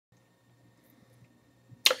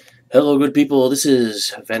Hello, good people. This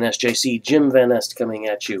is Van Est JC, Jim Van Est, coming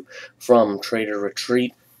at you from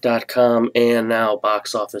TraderRetreat.com and now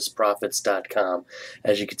BoxOfficeProfits.com.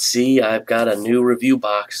 As you can see, I've got a new review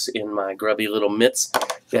box in my grubby little mitts.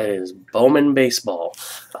 That is Bowman baseball.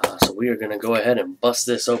 So we are going to go ahead and bust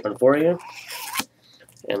this open for you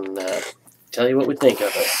and tell you what we think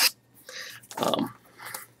of it.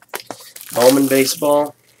 Bowman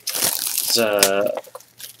baseball.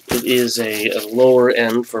 It is a lower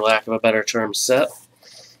end, for lack of a better term, set.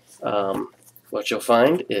 What you'll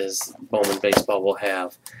find is Bowman baseball will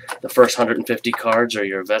have the first 150 cards are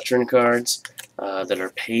your veteran cards that are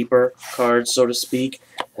paper cards, so to speak,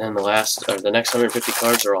 and then the next 150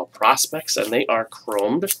 cards are all prospects, and they are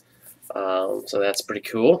chromed. So that's pretty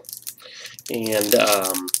cool. And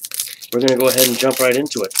we're going to go ahead and jump right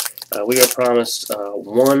into it. We are promised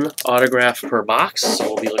one autograph per box, so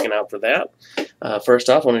we'll be looking out for that. First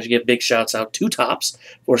off, I wanted to give big shouts out to Topps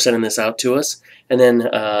for sending this out to us, and then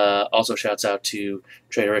also shouts out to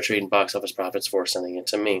Trader Retreat and Box Office Profits for sending it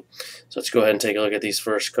to me. So let's go ahead and take a look at these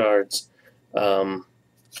first cards. Oswaldo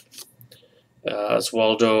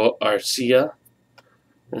Arcia,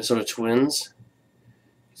 Minnesota Twins.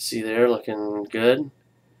 See there, looking good.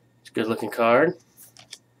 It's a good looking card.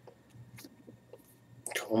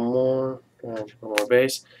 One more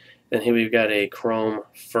base. Then here we've got a chrome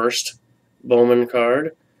first Bowman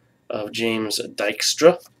card of James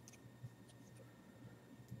Dykstra.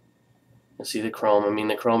 You see the chrome. I mean,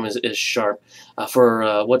 the chrome is sharp.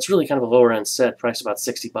 For what's really kind of a lower end set, priced about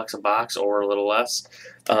 $60 a box or a little less.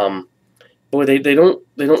 Boy, they don't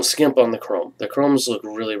skimp on the chrome. The chromes look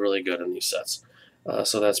really good in these sets.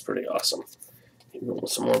 So that's pretty awesome. With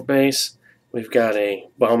some more base. We've got a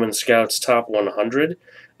Bowman Scouts Top 100.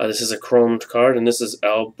 This is a chromed card, and this is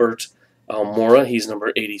Albert Almora. He's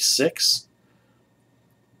number 86.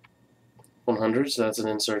 100, so that's an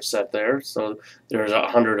insert set there. So there's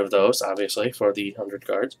 100 of those, obviously, for the 100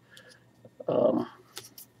 cards.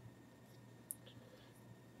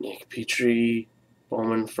 Nick Petrie,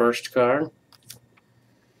 Bowman first card.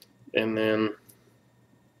 And then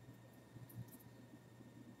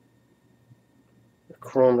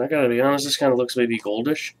chrome. I gotta be honest, this kind of looks maybe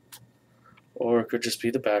goldish, or it could just be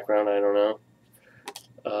the background. I don't know.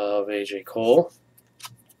 Of AJ Cole.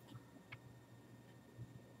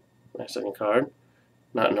 Nice looking card,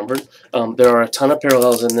 not numbered. There are a ton of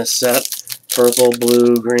parallels in this set: purple,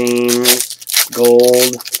 blue, green,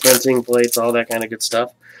 gold, printing plates, all that kind of good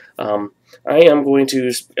stuff. I am going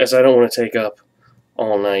to, as I don't want to take up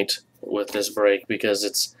all night with this break, because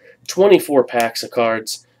it's 24 packs of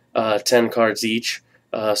cards, 10 cards each.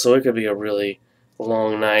 So it could be a really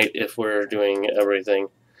long night if we're doing everything,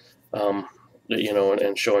 you know,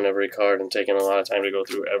 and showing every card and taking a lot of time to go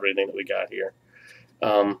through everything that we got here.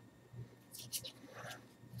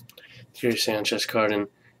 Gary Sanchez card, and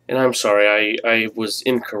I'm sorry, I was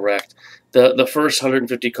incorrect. The first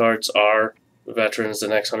 150 cards are veterans. The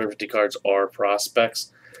next 150 cards are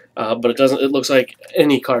prospects. But it looks like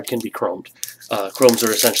any card can be chromed. Chromes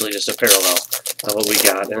are essentially just a parallel of what we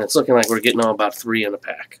got, and it's looking like we're getting on about 3 in a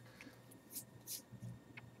pack.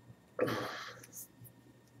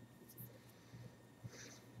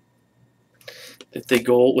 If they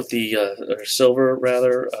go with the or silver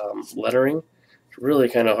rather lettering, it's really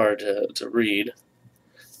kind of hard to read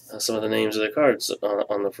some of the names of the cards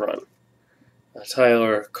on the front.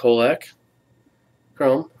 Tyler Kolek,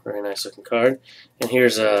 chrome, very nice looking card. And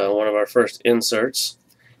here's one of our first inserts.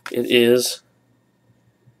 It is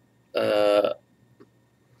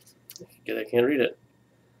I can't read it.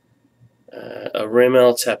 A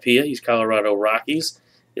Ramel Tapia. He's Colorado Rockies.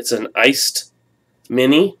 It's an iced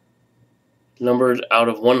mini, numbered out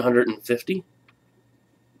of 150.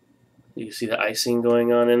 You see the icing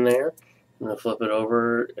going on in there. I'm going to flip it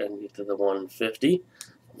over and get to the 150.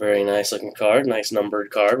 Very nice looking card. Nice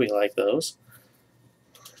numbered card. We like those.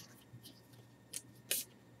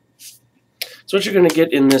 So what you're going to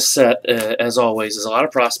get in this set, as always, is a lot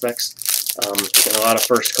of prospects and a lot of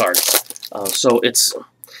first cards. So it's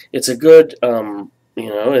a good you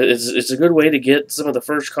know, it's a good way to get some of the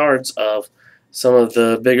first cards of some of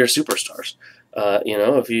the bigger superstars. You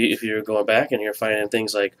know, if you're going back and you're finding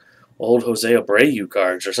things like old Jose Abreu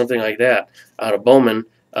cards or something like that out of Bowman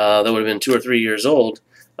that would have been 2 or 3 years old,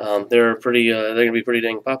 they're going to be pretty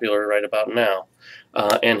dang popular right about now.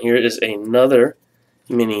 And here is another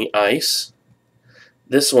mini ice.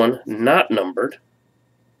 This one not numbered.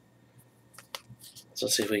 So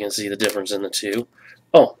let's see if we can see the difference in the two.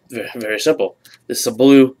 Oh, very simple. This is a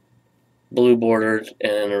blue bordered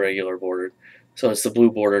and a regular bordered. So it's the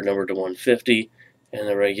blue bordered numbered to 150, and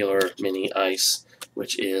the regular mini ice,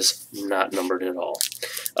 which is not numbered at all.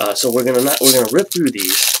 So we're gonna rip through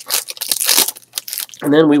these,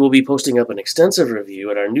 and then we will be posting up an extensive review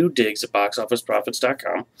at our new digs at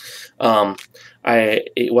boxofficeprofits.com.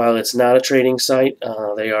 While it's not a trading site,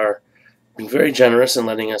 they are being very generous in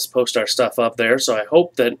letting us post our stuff up there. So I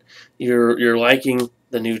hope that you're liking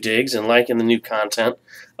the new digs and liking the new content.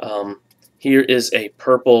 Here is a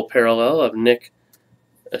purple parallel of Nick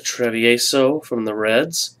Treviso from the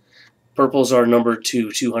Reds. Purples are number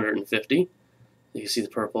 250. You can see the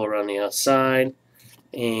purple around the outside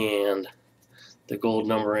and the gold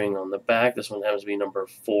numbering on the back. This one happens to be number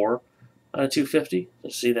 4 out of 250. You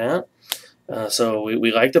see that? So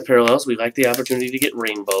we like the parallels. We like the opportunity to get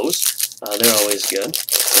rainbows. They're always good.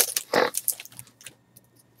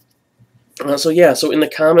 So in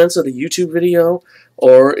the comments of the YouTube video,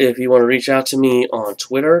 or if you want to reach out to me on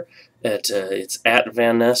Twitter, it's at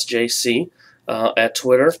VanNessJC at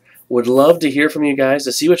Twitter. Would love to hear from you guys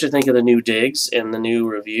to see what you think of the new digs and the new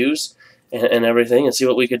reviews and everything, and see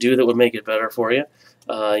what we could do that would make it better for you.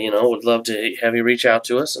 Would love to have you reach out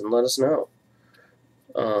to us and let us know.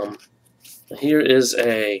 Here is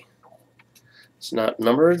it's not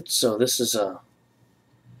numbered, so this is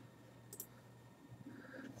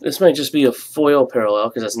this might just be a foil parallel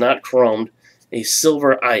because it's not chromed. A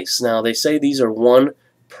silver ice. Now they say these are one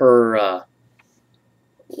per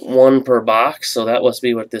box, so that must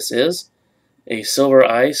be what this is. A silver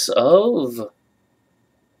ice of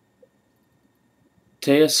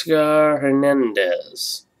Teoscar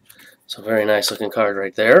Hernandez. So very nice looking card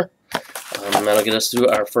right there. That'll get us through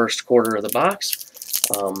our first quarter of the box.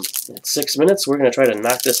 At 6 minutes, we're going to try to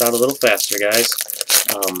knock this out a little faster, guys.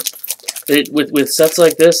 With sets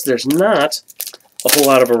like this, there's not a whole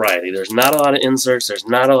lot of variety. There's not a lot of inserts. There's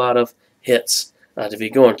not a lot of hits to be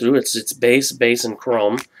going through. It's base, and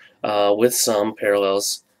chrome with some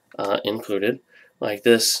parallels included, like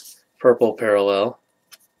this purple parallel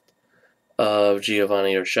of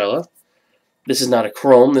Giovanni Urshela. This is not a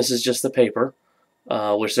chrome. This is just the paper,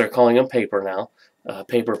 which they're calling them paper now,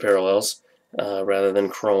 paper parallels rather than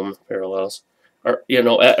chrome parallels, or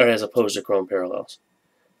as opposed to chrome parallels.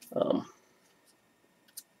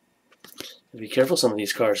 Be careful, some of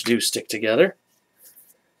these cards do stick together.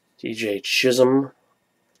 DJ Chisholm,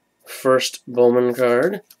 first Bowman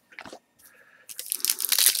card.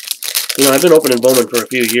 I've been opening Bowman for a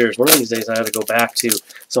few years. One of these days I have to go back to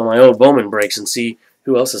some of my old Bowman breaks and see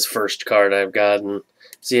who else's first card I've got and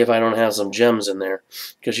see if I don't have some gems in there.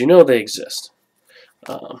 Because they exist.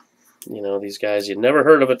 These guys you'd never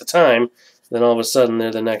heard of at the time, then all of a sudden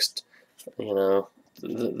they're the next, the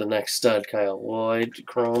next stud. Kyle Lloyd,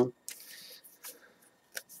 chrome.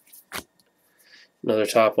 Another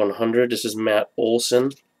top 100. This is Matt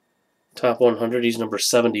Olson. Top 100. He's number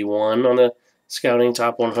 71 on the scouting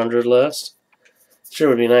top 100 list. Sure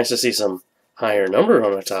would be nice to see some higher number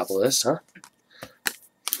on the top list, huh?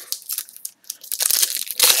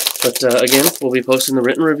 But again, we'll be posting the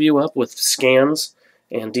written review up with scans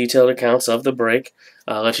and detailed accounts of the break.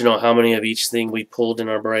 Let you know how many of each thing we pulled in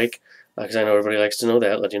our break, because I know everybody likes to know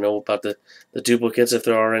that. Let you know about the duplicates if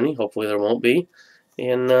there are any. Hopefully there won't be.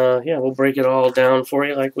 And yeah, we'll break it all down for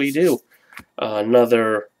you like we do.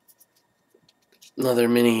 Another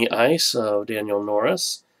mini ice of Daniel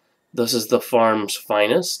Norris. This is the farm's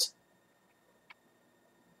finest.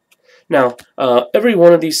 Now, every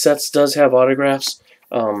one of these sets does have autographs.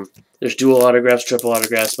 There's dual autographs, triple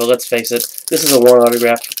autographs, but let's face it, this is a one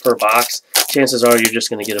autograph per box. Chances are you're just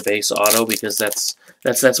going to get a base auto because that's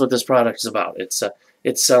what this product is about.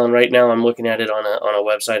 It's selling right now. I'm looking at it on a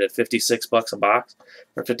website at $56 a box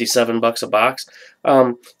or $57 a box.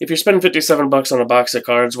 If you're spending $57 on a box of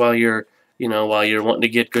cards while you're wanting to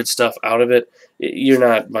get good stuff out of it, you're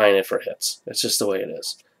not buying it for hits. It's just the way it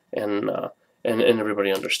is, and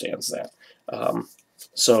everybody understands that.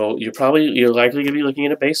 So you're likely going to be looking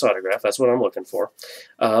at a base autograph. That's what I'm looking for.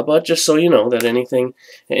 But just so you know that any of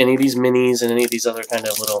these minis and any of these other kind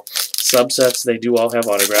of little subsets, they do all have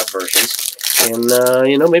autograph versions. And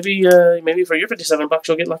maybe for your $57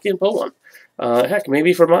 you'll get lucky and pull one. Heck,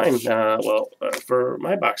 maybe for mine. For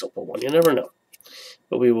my box I'll pull one. You never know.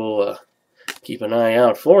 But we will keep an eye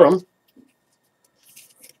out for them.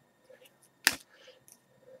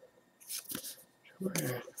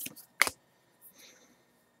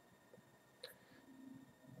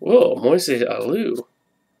 Whoa, Moise Alou.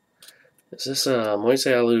 Is this Moise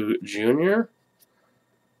Alou Jr.?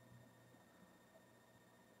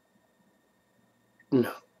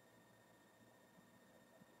 No.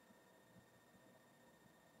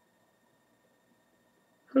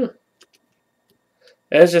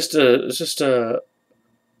 It's just a.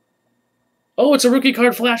 Oh, it's a rookie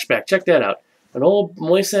card flashback. Check that out. An old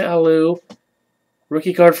Moise Alou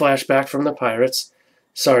rookie card flashback from the Pirates.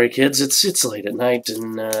 Sorry, kids, it's late at night,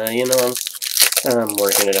 and you know I'm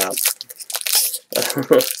working it out.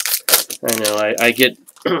 I know I get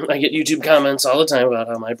I get YouTube comments all the time about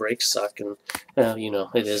how my breaks suck, and you know,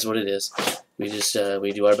 it is what it is. We just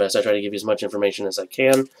we do our best. I try to give you as much information as I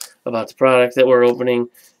can about the product that we're opening,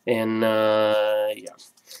 and yeah,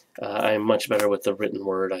 I'm much better with the written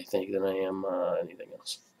word, I think, than I am anything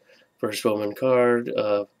else. First Bowman card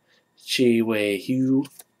of Chi Wei-Hu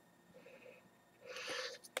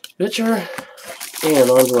pitcher, and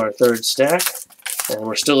on to our third stack, and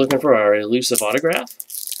we're still looking for our elusive autograph.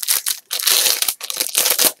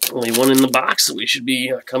 Only one in the box, so we should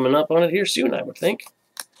be coming up on it here soon, I would think.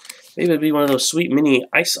 Maybe it'd be one of those sweet mini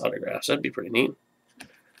ice autographs. That'd be pretty neat.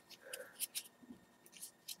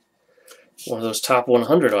 One of those top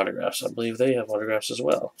 100 autographs. I believe they have autographs as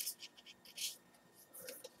well.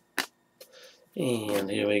 And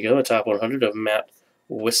here we go, a top 100 of Matt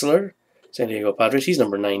Whistler, San Diego Padres. He's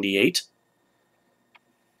number 98.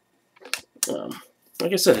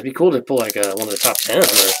 Like I said, it'd be cool to pull like one of the top 10 or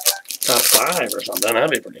top 5 or something. That'd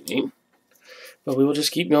be pretty neat. But we will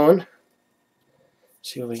just keep going.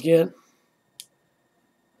 See what we get.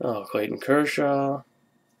 Oh, Clayton Kershaw.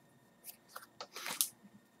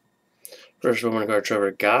 First Bowman card,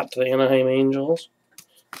 Trevor Gott, the Anaheim Angels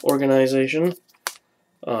organization.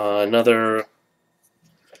 Another.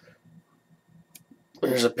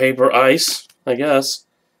 There's a paper ice, I guess,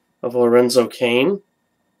 of Lorenzo Cain.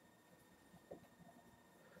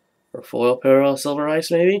 Or foil parallel silver ice,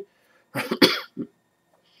 maybe.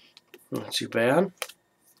 Not too bad.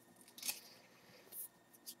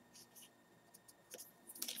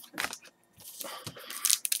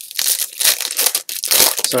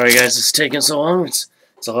 Sorry guys, it's taking so long. It's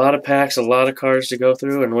a lot of packs, a lot of cards to go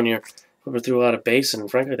through, and when you're flipping through a lot of base, and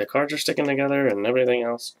frankly the cards are sticking together and everything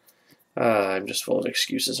else, I'm just full of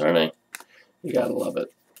excuses, aren't I? You gotta love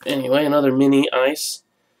it. Anyway, another mini ice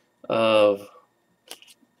of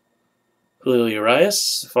Julio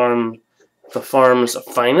Urias, the farm's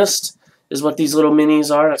finest is what these little minis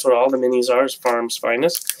are. That's what all the minis are, is farm's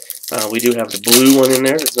finest. We do have the blue one in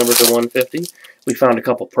there that's numbered to 150. We found a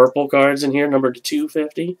couple purple cards in here, numbered to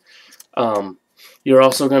 250. You're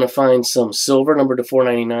also going to find some silver, numbered to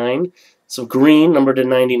 499. Some green, numbered to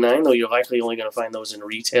 99, though you're likely only going to find those in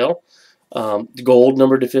retail. Gold,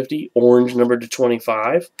 numbered to 50. Orange, numbered to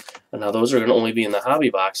 25. And now those are going to only be in the hobby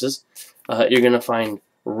boxes. You're going to find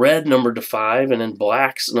red, numbered to 5, and then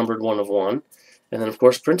blacks, numbered 1 of 1. And then, of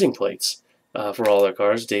course, printing plates for all their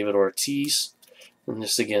cards. David Ortiz. And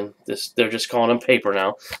this, again, they're just calling them paper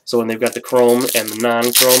now. So when they've got the chrome and the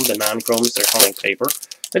non-chromes, they're calling paper.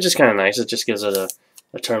 That's just kind of nice. It just gives it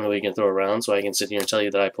a term that we can throw around, so I can sit here and tell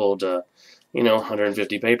you that I pulled, you know,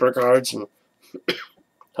 150 paper cards and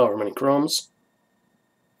however many chromes.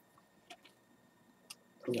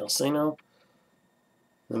 Y'all say no.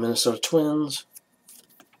 The Minnesota Twins.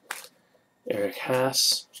 Eric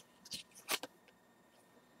Haas.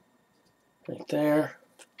 Right there.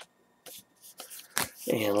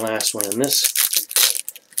 And last one in this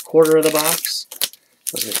quarter of the box.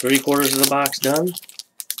 Those are 3/4 of the box done.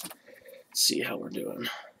 Let's see how we're doing.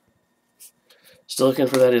 Still looking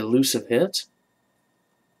for that elusive hit.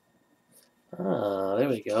 Ah, there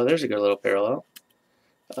we go. There's a good little parallel.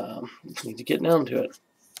 Need to get down to it.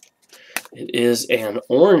 It is an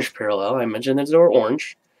orange parallel. I mentioned that they were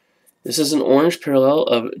orange. This is an orange parallel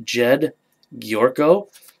of Jed Gyorko,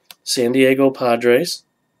 San Diego Padres.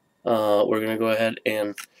 We're going to go ahead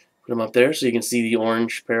and put them up there so you can see the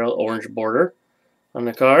orange border on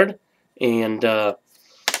the card. And the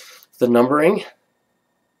numbering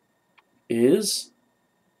is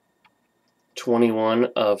 21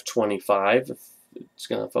 of 25. If it's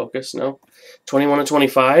going to focus, no. 21 of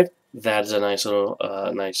 25. That's a nice little,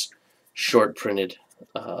 nice short printed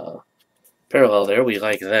parallel there. We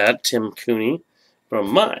like that. Tim Cooney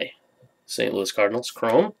from my St. Louis Cardinals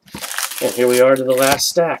Chrome. And here we are to the last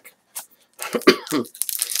stack.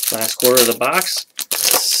 Last quarter of the box.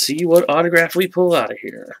 Let's see what autograph we pull out of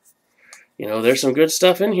here. You know, there's some good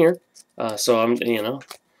stuff in here. So I'm, you know,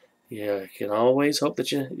 you can always hope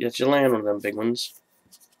that you land one of them big ones.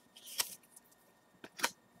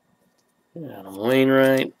 Adam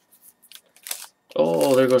Wainwright.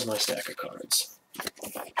 Oh, there goes my stack of cards.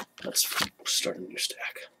 Let's start a new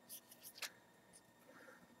stack.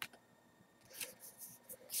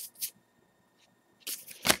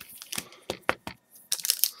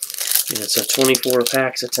 It's a 24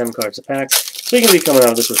 packs at 10 cards a pack. So you're going to be coming out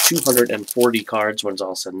of this with 240 cards when it's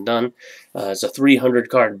all said and done. It's a 300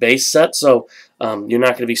 card base set, so you're not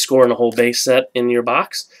going to be scoring a whole base set in your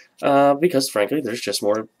box. because frankly, there's just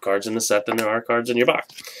more cards in the set than there are cards in your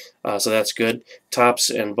box. So that's good. Topps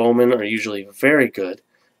and Bowman are usually very good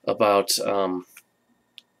about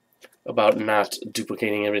not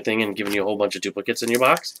duplicating everything and giving you a whole bunch of duplicates in your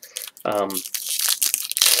box.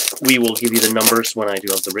 We will give you the numbers when I do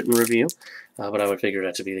have the written review, but I would figure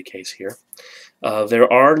that to be the case here.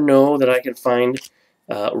 There are no, that I can find,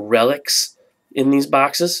 relics in these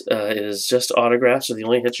boxes. It is just autographs are the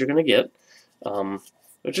only hits you're going to get,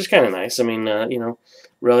 which is kind of nice. I mean, you know,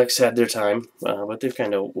 relics had their time, but they've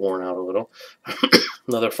kind of worn out a little.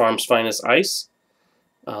 Another Farm's Finest Ice.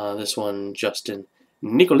 This one, Justin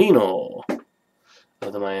Nicolino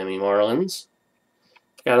of the Miami Marlins.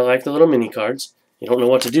 Gotta like the little mini cards. You don't know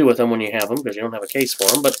what to do with them when you have them because you don't have a case for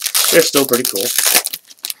them, but they're still pretty cool.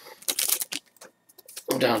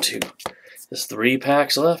 I'm down to there's 3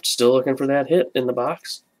 packs left. Still looking for that hit in the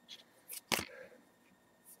box.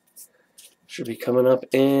 Should be coming up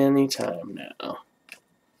any time now.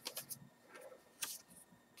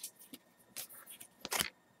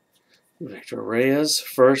 Victor Reyes,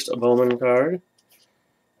 first Bowman card.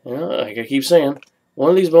 You know, like I keep saying, one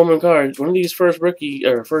of these Bowman cards, one of these first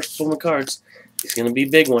Bowman cards, he's going to be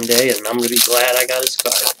big one day, and I'm going to be glad I got his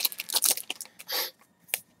card.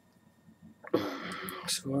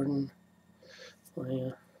 Gordon. Oh,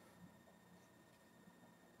 yeah.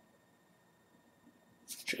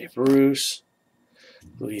 Jay Bruce.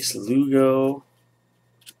 Luis Lugo.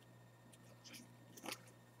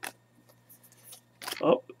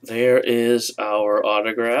 Oh, there is our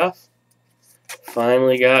autograph.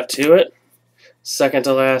 Finally got to it. Second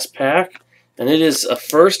to last pack. And it is a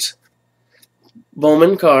first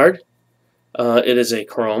Bowman card. It is a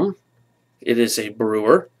chrome. It is a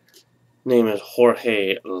Brewer. Name is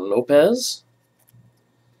Jorge Lopez.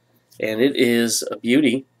 And it is a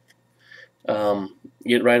beauty.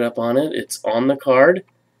 Get right up on it. It's on the card.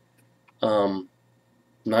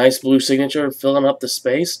 Nice blue signature filling up the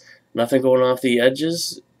space. Nothing going off the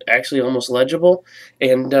edges. Actually almost legible.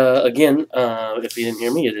 And again, if you didn't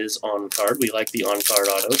hear me, it is on card. We like the on card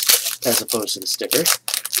autos as opposed to the sticker.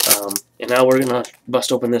 And now we're going to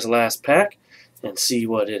bust open this last pack and see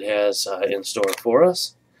what it has in store for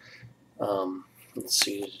us. Let's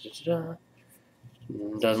see.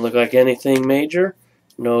 Doesn't look like anything major.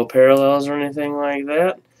 No parallels or anything like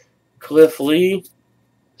that. Cliff Lee,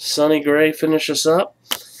 Sonny Gray finish us up.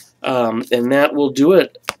 And that will do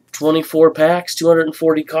it. 24 packs,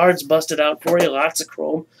 240 cards busted out for you. Lots of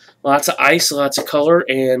chrome, lots of ice, lots of color,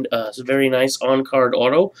 and it's a very nice on-card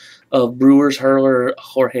auto of Brewers hurler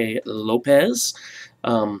Jorge Lopez.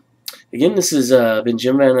 Again, this has been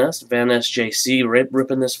Jim Van Ness, Van Ness JC,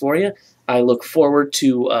 ripping this for you. I look forward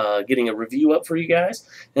to getting a review up for you guys.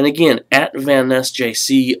 And again, at Van Ness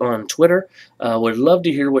JC on Twitter. Would love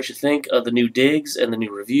to hear what you think of the new digs and the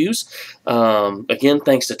new reviews. Again,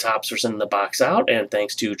 thanks to Topps for sending the box out, and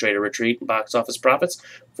thanks to Trader Retreat and Box Office Profits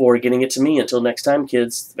for getting it to me. Until next time,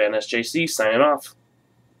 kids, Van Ness JC signing off.